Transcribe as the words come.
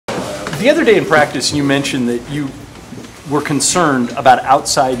The other day in practice, you mentioned that you were concerned about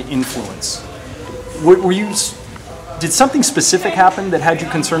outside influence. Were you? Did something specific happen that had you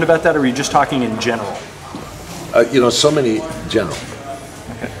concerned about that, or were you just talking in general? So many general.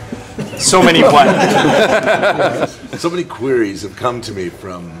 So many what? So many queries have come to me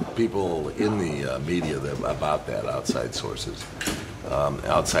from people in the media about that, outside sources,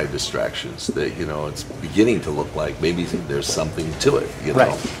 outside distractions, that, it's beginning to look like maybe there's something to it,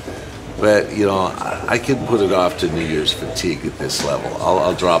 Right. But, I can put it off to New Year's fatigue at this level.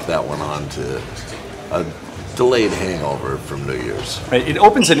 I'll drop that one on to a delayed hangover from New Year's. Right. It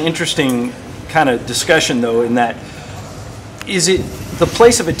opens an interesting kind of discussion, though, in that, is it the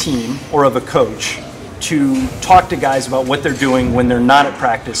place of a team or of a coach to talk to guys about what they're doing when they're not at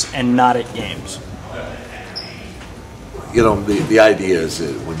practice and not at games? The idea is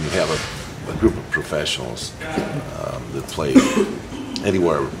that when you have a group of professionals that play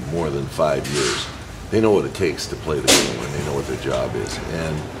anywhere more than 5 years, they know what it takes to play the game and they know what their job is.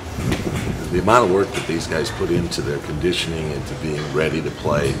 And the amount of work that these guys put into their conditioning and to being ready to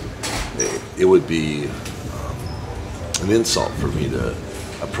play, it would be an insult for me to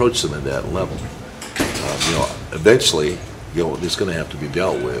approach them at that level. Eventually, it's going to have to be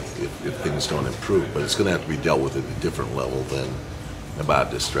dealt with if things don't improve, but it's going to have to be dealt with at a different level than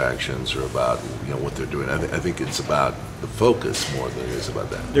about distractions or about what they're doing. I think it's about the focus more than it is about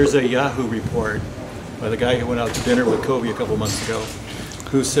that. There's a Yahoo report by the guy who went out to dinner with Kobe a couple months ago,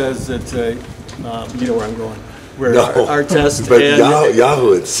 who says that you know where I'm going. Where Artest but and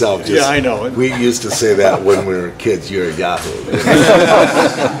Yahoo itself just, yeah, I know. We used to say that when we were kids, you're a Yahoo.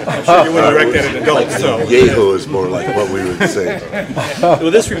 I'm sure you wouldn't direct that at adults. So Yahoo is more like what we would say. Well,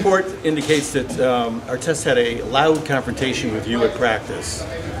 this report indicates that Artest had a loud confrontation with you at practice,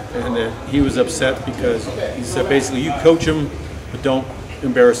 and that he was upset because he said basically you coach him, but don't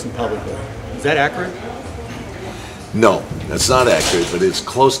embarrass him publicly. Is that accurate? No, that's not accurate, but it's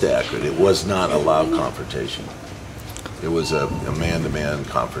close to accurate. It was not a loud confrontation. It was a man-to-man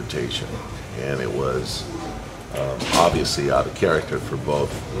confrontation, and it was obviously out of character for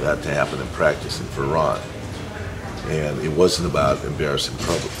both that to happen in practice and for Ron. And it wasn't about embarrassing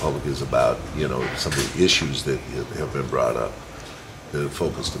public. It was about some of the issues that have been brought up that have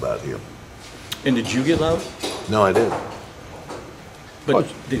focused about him. And did you get loud? No, I didn't.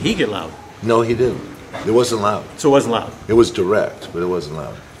 But did he get loud? No, he didn't. It wasn't loud. So it wasn't loud. It was direct, but it wasn't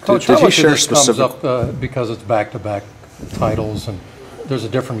loud. Coach, did he share specific? Comes up because it's back-to-back titles, and there's a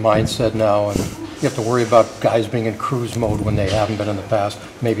different mindset now, and you have to worry about guys being in cruise mode when they haven't been in the past.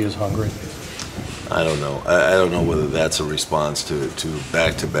 Maybe as hungry. I don't know. I don't know whether that's a response to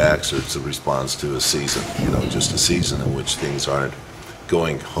back-to-backs or it's a response to a season. Just a season in which things aren't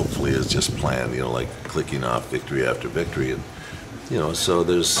going hopefully as just planned. Like clicking off victory after victory, and so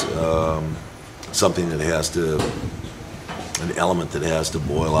there's something that has to. An element that has to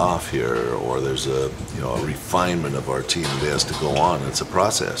boil off here, or there's a refinement of our team that has to go on. It's a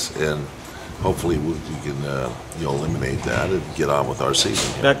process, and hopefully we can eliminate that and get on with our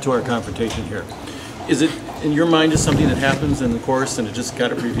season here. Back to our confrontation here. Is it in your mind is something that happens in the course and it just got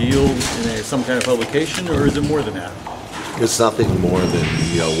revealed in some kind of publication, or is it more than that? It's nothing more than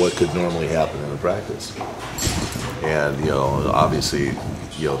what could normally happen in a practice, and obviously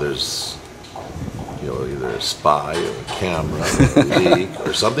there's. Either a spy or a camera or a leak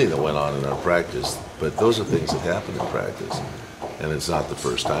or something that went on in our practice. But those are things that happen in practice. And it's not the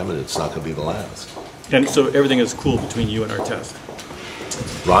first time, and it's not going to be the last. And so everything is cool between you and Artest?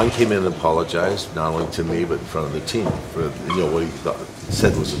 Ron came in and apologized, not only to me, but in front of the team for what he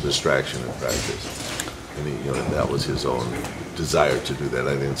said was a distraction in practice. And that was his own desire to do that.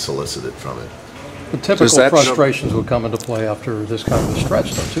 I didn't solicit it from him. The typical frustrations would come into play after this kind of a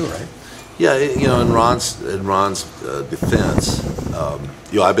stretch, though, too, right? Yeah, in Ron's defense,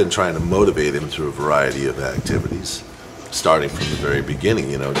 I've been trying to motivate him through a variety of activities, starting from the very beginning.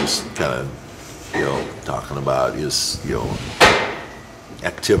 Just kind of, talking about his,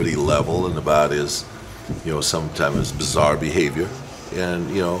 activity level and about his, sometimes his bizarre behavior, and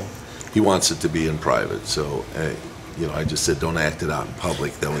he wants it to be in private. So, I just said, don't act it out in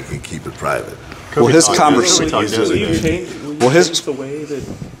public. Then we can keep it private. Well, his conversation. Will you change the way that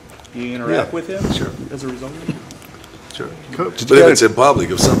you interact with him? Sure. As a result? Sure. But if it's in public,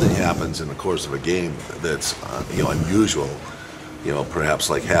 if something happens in the course of a game that's unusual, perhaps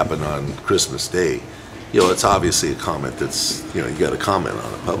like happened on Christmas Day, it's obviously a comment that's you got to comment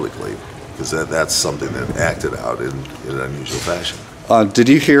on it publicly, because that's something that acted out in an unusual fashion. Did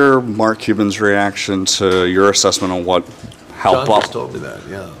you hear Mark Cuban's reaction to your assessment on what John just told me that,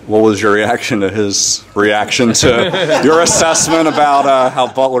 yeah. What was your reaction to his reaction to your assessment about how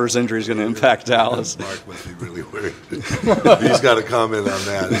Butler's injury is going to impact Dallas? Mark must be really worried. He's got a comment on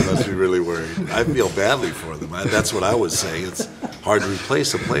that. He must be really worried. I feel badly for them. That's what I was saying. It's hard to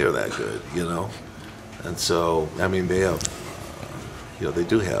replace a player that good, you know? And so, I mean, they have, you know, they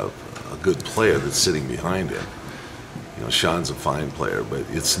do have a good player that's sitting behind him. You know, Sean's a fine player, but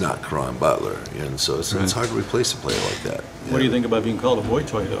it's not Caron Butler, and so it's hard to replace a player like that. What do you think about being called a boy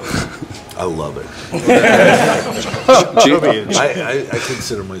toy, though? I love it. I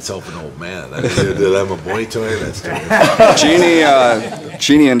consider myself an old man. I mean, that I'm a boy toy. That's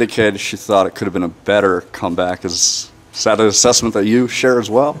Jeannie indicated she thought it could have been a better comeback. Is that an assessment that you share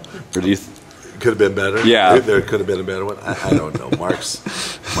as well, or do you? Could have been better. Yeah, there could have been a better one. I don't know.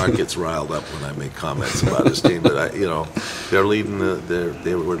 Mark gets riled up when I make comments about his team, but you know, they're leading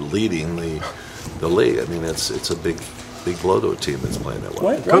they were leading the league. I mean, it's a big blow to a team that's playing that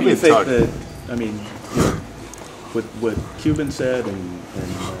well. Why do you think that? I mean, you know, what Cuban said, and you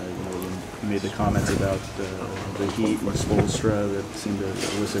know, when he made the comments about the Heat and Spoelstra that seemed to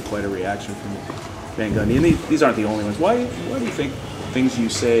elicit quite a reaction from Van Gundy. And these aren't the only ones. Why do you think things you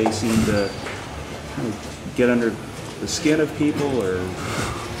say seem to kind of get under the skin of people, or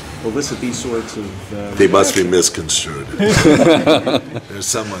elicit these sorts of they must be misconstrued. There's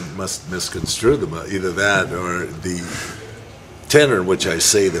someone must misconstrue them, either that or the tenor in which I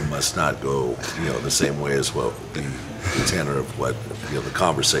say them must not go, you know, the same way as well the tenor of what, you know, the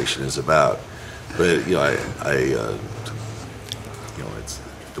conversation is about. But you know, you know, it's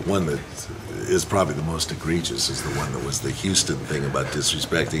the one that is probably the most egregious is the one that was the Houston thing about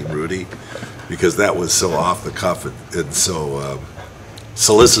disrespecting Rudy, because that was so off the cuff and so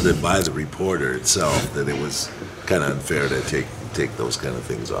solicited by the reporter itself that it was kind of unfair to take those kind of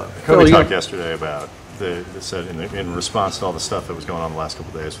things on. Kobe talked yesterday about said in response to all the stuff that was going on the last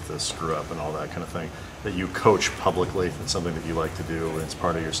couple of days with the screw up and all that kind of thing, that you coach publicly. It's something that you like to do, and it's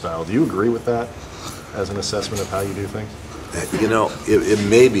part of your style. Do you agree with that as an assessment of how you do things? You know, it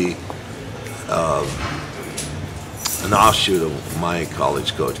may be an offshoot of my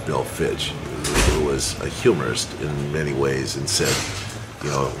college coach, Bill Fitch, who was a humorist in many ways and said, you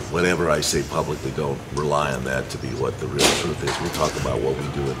know, whatever I say publicly, don't rely on that to be what the real truth is. We'll talk about what we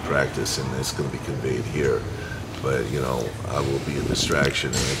do in practice, and it's going to be conveyed here. But, you know, I will be a distraction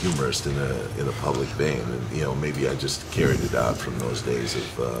and a humorist in a public vein. And, you know, maybe I just carried it out from those days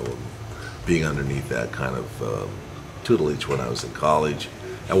of being underneath that kind of tutelage when I was in college.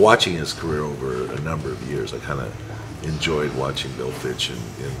 And watching his career over a number of years, I kind of enjoyed watching Bill Fitch and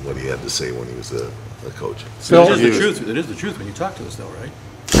what he had to say when he was a coach. So it is the truth. It is the truth when you talk to us, though, right?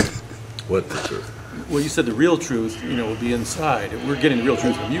 What the truth? Well, you said the real truth, you know, will be inside. We're getting the real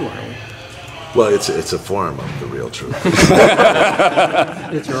truth from you, aren't we? Well, it's a form of the real truth.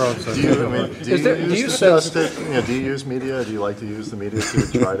 It's your own sense. Do you use media? Do you like to use the media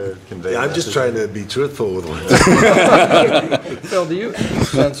to try to convey? Yeah, I'm just trying to be truthful with one. Phil, do you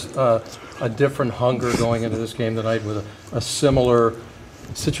sense a different hunger going into this game tonight with a similar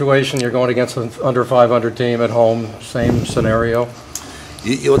situation? You're going against an under 500 team at home, same scenario?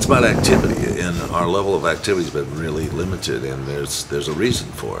 You know, it's about activity, and our level of activity has been really limited, and there's a reason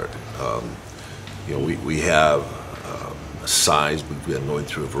for it. You know, we have a size. We've been going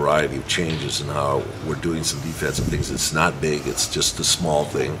through a variety of changes in how we're doing some defensive things. It's not big. It's just a small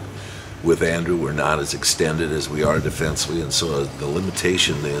thing. With Andrew, we're not as extended as we are defensively, and so the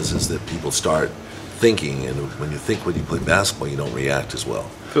limitation is that people start thinking, and when you play basketball, you don't react as well.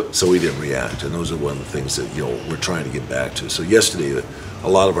 So we didn't react, and those are one of the things that, you know, we're trying to get back to. So yesterday, a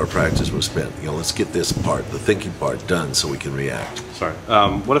lot of our practice was spent, you know, let's get this part, the thinking part, done so we can react. Sorry.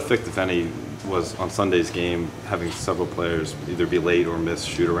 What effect, if any, was on Sunday's game having several players either be late or miss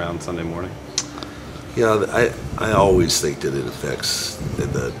shoot around Sunday morning? Yeah, I always think that it affects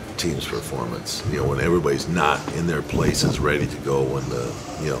the team's performance. You know, when everybody's not in their places ready to go when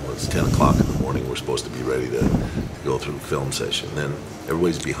it's 10 o'clock in the morning, we're supposed to be ready to go through film session. Then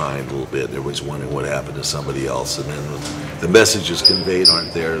everybody's behind a little bit. Everybody's wondering what happened to somebody else, and then the messages conveyed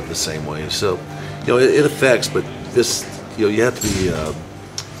aren't there the same way. So, you know, it affects. But this, you know, you have to be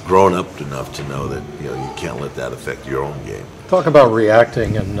grown up enough to know that, you know, you can't let that affect your own game. Talk about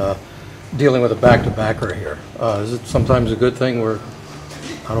reacting and dealing with a back-to-backer here. Is it sometimes a good thing where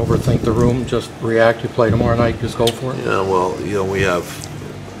not overthink the room, just react, you play tomorrow night, just go for it? Yeah, well, you know, we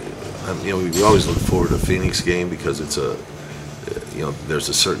always look forward to a Phoenix game because it's there's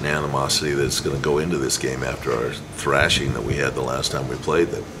a certain animosity that's going to go into this game after our thrashing that we had the last time we played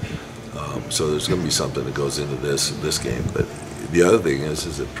them. So there's going to be something that goes into this game. But the other thing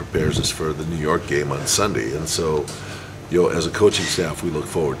is it prepares us for the New York game on Sunday. And so, as a coaching staff, we look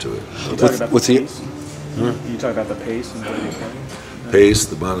forward to it. You talk about the with the- pace? You talk about the pace and the way they play? Pace,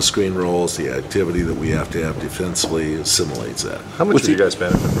 the amount of screen rolls, the activity that we have to have defensively assimilates that. How much did you guys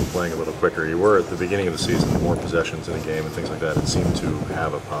benefit from playing a little quicker? You were at the beginning of the season, more possessions in a game and things like that. It seemed to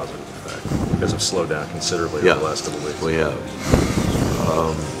have a positive effect. You guys have slowed down considerably over the last couple of weeks. We have.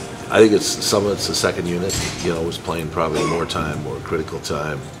 I think some of it's the second unit, was playing probably more time, more critical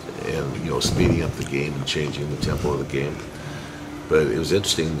time, and, speeding up the game and changing the tempo of the game. But it was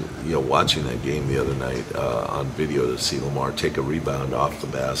interesting, watching that game the other night on video to see Lamar take a rebound off the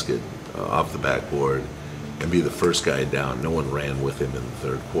basket, off the backboard, and be the first guy down. No one ran with him in the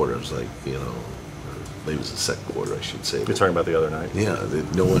third quarter. It was like, maybe it was the second quarter, I should say. You're talking about the other night? Yeah,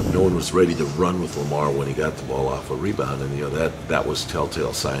 no one was ready to run with Lamar when he got the ball off a rebound, and that was a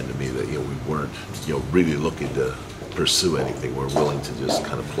telltale sign to me that we weren't really looking to pursue anything. We're willing to just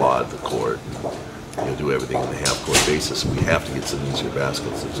kind of plod the court. Do everything on a half-court basis. We have to get some easier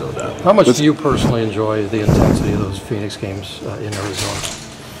baskets, there's no doubt. How much do you personally enjoy the intensity of those Phoenix games in Arizona?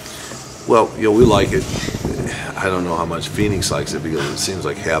 Well, we like it. I don't know how much Phoenix likes it because it seems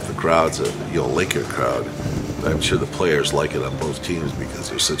like half the crowd's a Laker crowd. I'm sure the players like it on both teams because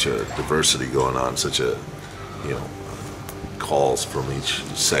there's such a diversity going on, such a, calls from each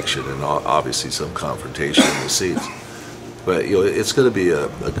section, and obviously some confrontation in the seats. But it's going to be a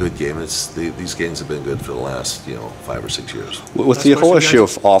good game. These games have been good for the last 5 or 6 years. With the whole issue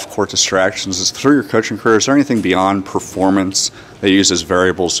of off-court distractions, through your coaching career, is there anything beyond performance they use as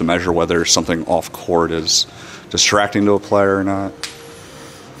variables to measure whether something off-court is distracting to a player or not?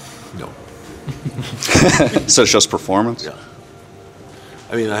 No. So it's just performance? Yeah.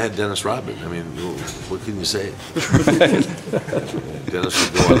 I mean, I had Dennis Rodman. I mean, what can you say? Dennis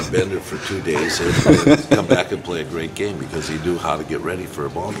would go on a bender for 2 days and come back and play a great game because he knew how to get ready for a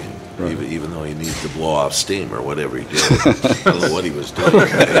ball game, right. even though he needed to blow off steam or whatever he did. I don't know what he was doing.